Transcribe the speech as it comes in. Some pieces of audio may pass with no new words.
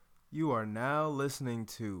You are now listening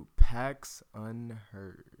to PAX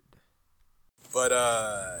Unheard. But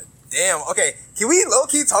damn. Okay, can we low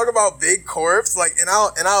key talk about Big Corpse? Like, and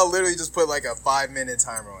I'll literally just put like a 5-minute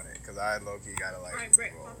timer on it because I low key gotta like. Alright,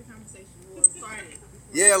 Brett, start the conversation. We'll start it.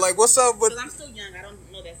 Yeah, like what's up with? Because I'm still young, I don't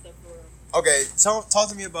know that stuff for real. Okay, talk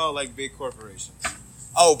to me about like big corporations.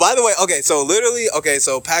 Oh, by the way,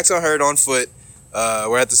 so PAX Unheard on foot.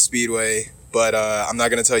 We're at the Speedway, but I'm not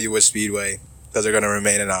gonna tell you which Speedway because they're gonna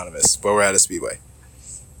remain anonymous. But we're at a Speedway.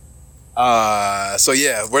 So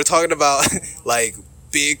yeah, we're talking about like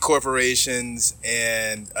big corporations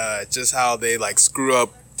and just how they like screw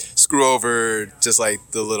over just like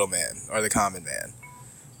the little man or the common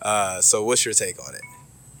man. So what's your take on it?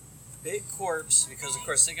 Big corps, because of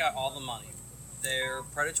course they got all the money. They're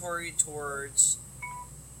predatory towards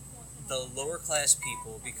the lower class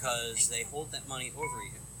people because they hold that money over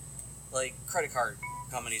you. Like credit card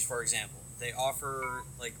companies, for example. They offer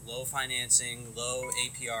like low financing, low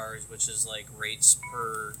APRs, which is like rates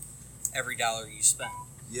per every dollar you spend.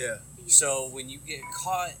 Yeah. So when you get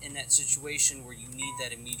caught in that situation where you need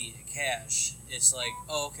that immediate cash, it's like,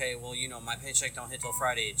 oh, okay, well, my paycheck don't hit till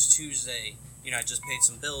Friday. It's Tuesday. I just paid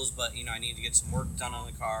some bills, but, I need to get some work done on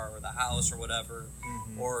the car or the house or whatever.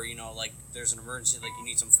 Mm-hmm. Or, like there's an emergency, like you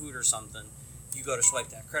need some food or something. You go to swipe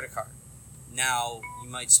that credit card. Now, you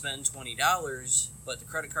might spend $20, but the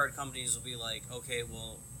credit card companies will be like, okay,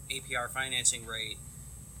 well, APR financing rate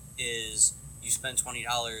is you spend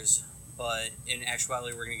 $20, but in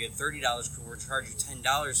actuality, we're going to get $30 because we're going to charge you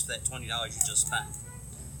 $10 for that $20 you just spent.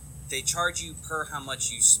 They charge you per how much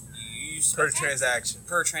you spend. Per transaction.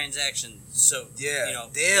 Per transaction. So, yeah.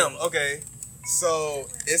 Damn, okay. So,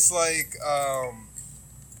 it's like,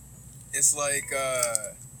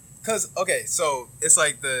 cause okay, so it's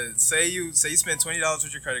like say you spend $20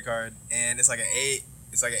 with your credit card, and it's like an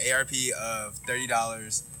ARP of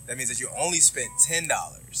 $30. That means that you only spent $10.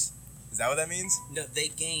 Is that what that means? No, they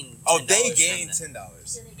gain. $10 they gain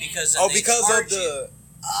 $10 because of the.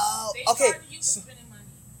 Oh, okay.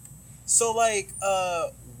 So like,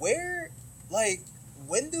 where, like,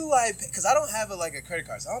 when do I? Because I don't have a credit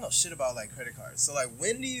card, so I don't know shit about like credit cards. So like,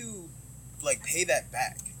 when do you like pay that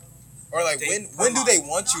back? Or like when do they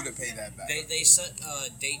want you to pay that back? They set a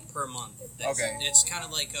date per month. Okay. It's kind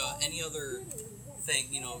of like any other thing.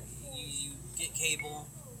 You get cable.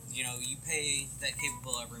 You pay that cable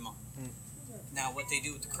bill every month. Now what they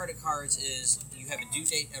do with the credit cards is you have a due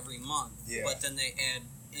date every month. Yeah. But then they add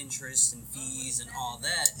interest and fees and all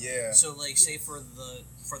that. Yeah. So like say for the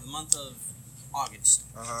month of August,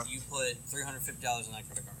 you put $350 on that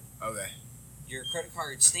credit card. Okay. Your credit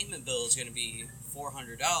card statement bill is going to be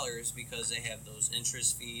 $400 because they have those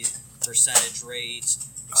interest fees, percentage rates,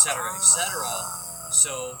 etc., etc.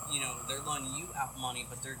 So, they're loaning you out money,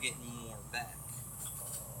 but they're getting more back.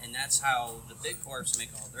 And that's how the big corps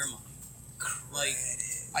make all their money. Like,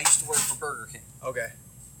 I used to work for Burger King. Okay.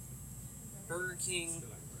 Burger King,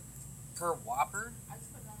 per Whopper,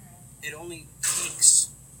 it only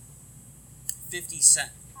takes 50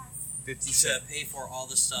 cents. 50 cents to pay for all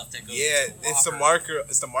the stuff that goes. Yeah, into it's the marker.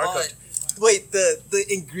 It's the markup. But wait, the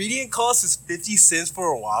ingredient cost is 50 cents for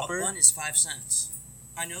a Whopper. A bun is 5 cents.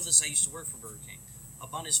 I know this. I used to work for Burger King. A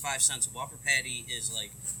bun is 5 cents. A Whopper patty is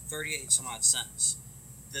like 38 some odd cents.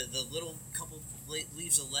 The little couple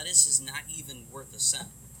leaves of lettuce is not even worth a cent.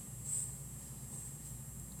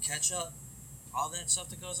 Ketchup, all that stuff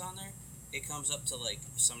that goes on there, it comes up to like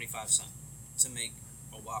 75 cents to make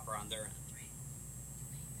a Whopper on their end.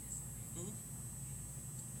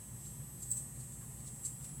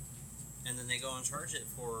 And then they go and charge it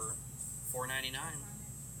for $4.99.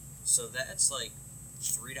 So that's like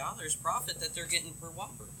 $3 profit that they're getting per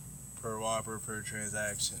Whopper. Per Whopper, per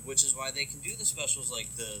transaction. Which is why they can do the specials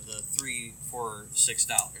like the 3 for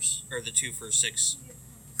 $6 or the 2 for $6.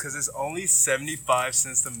 Because it's only 75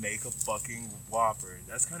 cents to make a fucking Whopper.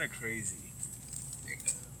 That's kind of crazy. There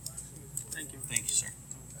you go. Thank you, sir.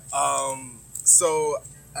 So,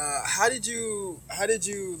 how did you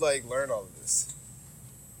like learn all of this?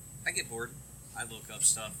 I get bored. I look up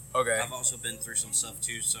stuff. Okay. I've also been through some stuff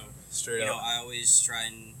too, so straight up. I always try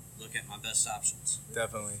and look at my best options.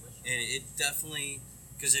 Definitely. And it definitely,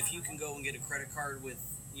 because if you can go and get a credit card with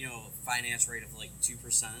a finance rate of like 2%,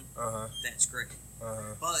 that's great.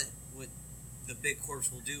 But what the big corps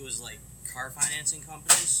will do is like car financing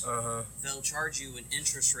companies, they'll charge you an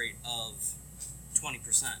interest rate of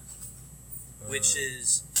 20%, which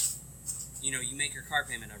is. You make your car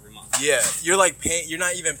payment every month. Yeah, you're like paying. You're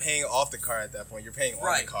not even paying off the car at that point. You're paying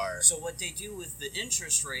on the car. So what they do with the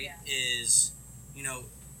interest rate is,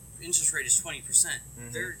 interest rate is 20%.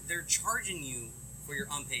 They're charging you for your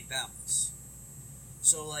unpaid balance.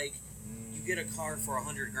 So like, you get a car for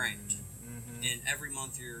 $100,000, Mm-hmm. and every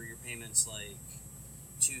month your payment's like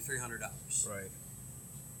 $200-$300. Right.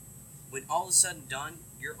 When all is said and done,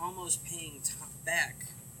 you're almost paying back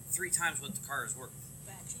 3 times what the car is worth.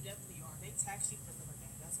 Facts, you definitely are. They tax you for stuff like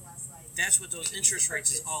that. That's why it's like. That's what those interest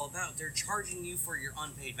rates is all about. They're charging you for your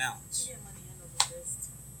unpaid balance. You get money in over this.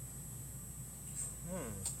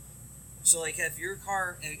 So like, if your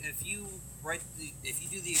car, if you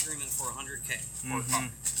do the agreement for $100K for a car,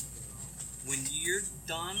 when you're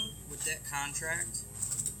done with that contract,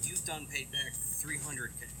 you've done paid back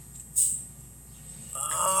 $300K.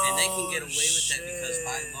 And they can get away with that because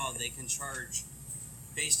by law they can charge,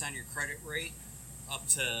 based on your credit rate, up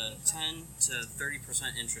to 10 to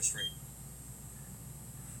 30% interest rate.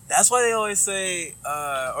 That's why they always say,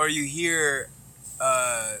 or you hear,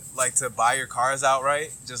 like to buy your cars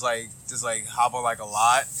outright, just like hop on like a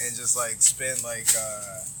lot and just like spend like,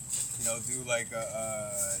 do like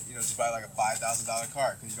just buy like a $5,000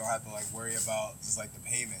 car because you don't have to like worry about just like the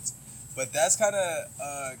payments. But that's kind of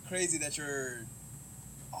crazy that you're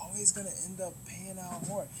always gonna end up paying out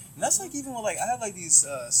more. And that's like even with like I have like these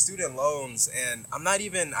student loans, and I'm not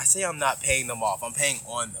paying them off. I'm paying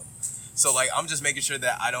on them. So like I'm just making sure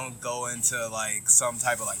that I don't go into like some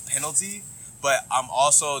type of like penalty, but I'm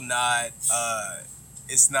also not.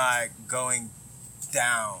 It's not going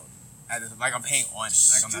down. Like I'm paying on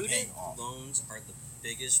it. Like I'm not paying off. Student loans are the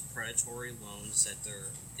biggest predatory loans that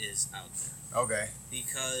there is out there. Okay.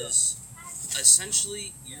 Because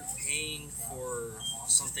essentially you're paying for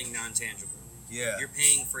something non-tangible. Yeah. You're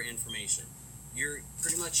paying for information. You're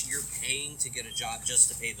paying to get a job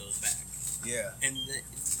just to pay those back. Yeah. And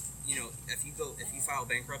if you file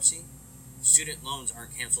bankruptcy, student loans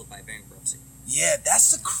aren't canceled by bankruptcy. Yeah,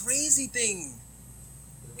 that's the crazy thing.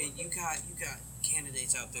 And you got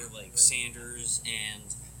candidates out there like Sanders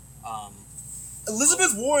and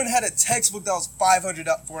Elizabeth Warren had a textbook that was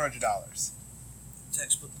 $400.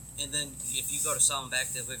 Textbook, and then if you go to sell them back,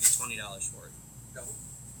 they'll give you $20 for it.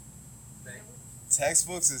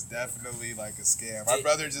 Textbooks is definitely like a scam. My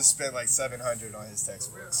brother just spent like $700 on his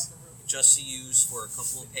textbooks. Just to use for a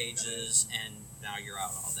couple of pages, and now you're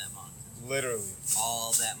out all that money. Literally.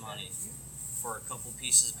 All that money for a couple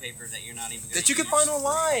pieces of paper that you're not even going to That you can find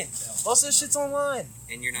online. Most of the shit's online.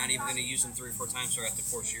 And you're not even going to use them 3 or 4 times throughout the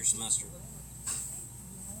course of your semester.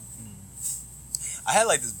 I had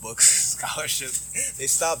like this book scholarship they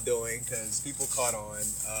stopped doing because people caught on.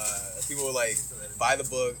 People would like buy the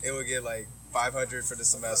book, it would get like $500 for the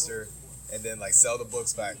semester, and then like sell the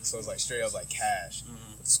books back. So it was like straight up like cash.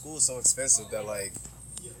 Mm-hmm. But school is so expensive that like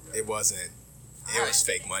it wasn't. It was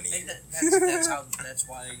fake money. And that's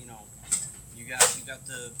why you got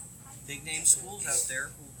the big name schools out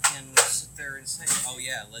there who can sit there and say, oh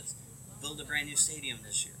yeah, let's build a brand new stadium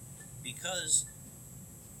this year, because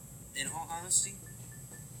in all honesty,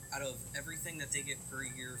 out of everything that they get per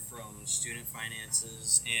year from student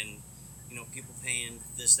finances and people paying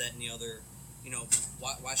this, that, and the other,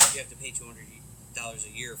 why should you have to pay $200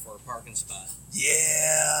 a year for a parking spot?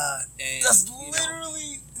 Yeah, and that's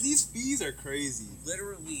literally these fees are crazy.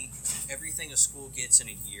 Literally everything a school gets in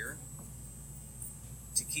a year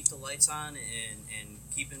to keep the lights on and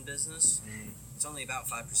keep in business, it's only about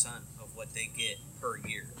 5% of what they get per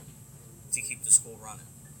year to keep the school running.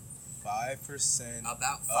 5%.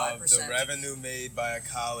 About 5% of the revenue made by a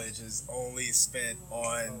college is only spent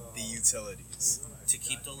on the utilities to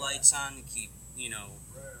keep the lights on, to keep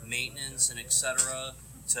maintenance and etc.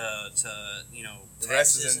 To the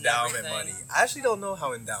rest is endowment money. I actually don't know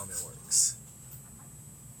how endowment works.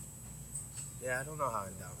 Yeah, I don't know how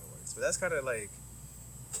endowment works, but that's kind of like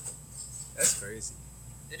that's crazy.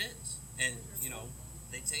 It is, and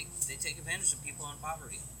they take advantage of people in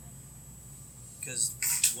poverty. Because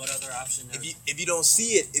what other option? If you don't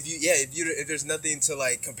see it, if there's nothing to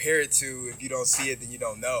like compare it to, if you don't see it, then you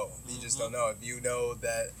don't know. You just don't know. If you know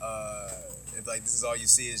that, if like this is all you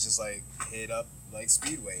see is just like hit up like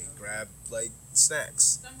Speedway, grab like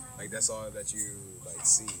snacks, like that's all that you like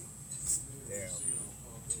see. Damn,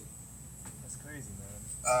 that's crazy,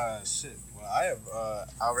 man. Shit. Well, I have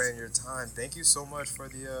outran your time. Thank you so much for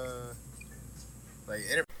the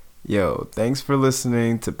interview. Yo, thanks for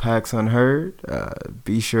listening to PAX Unheard.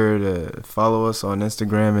 Be sure to follow us on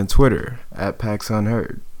Instagram and Twitter @PAX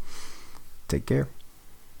Unheard. Take care.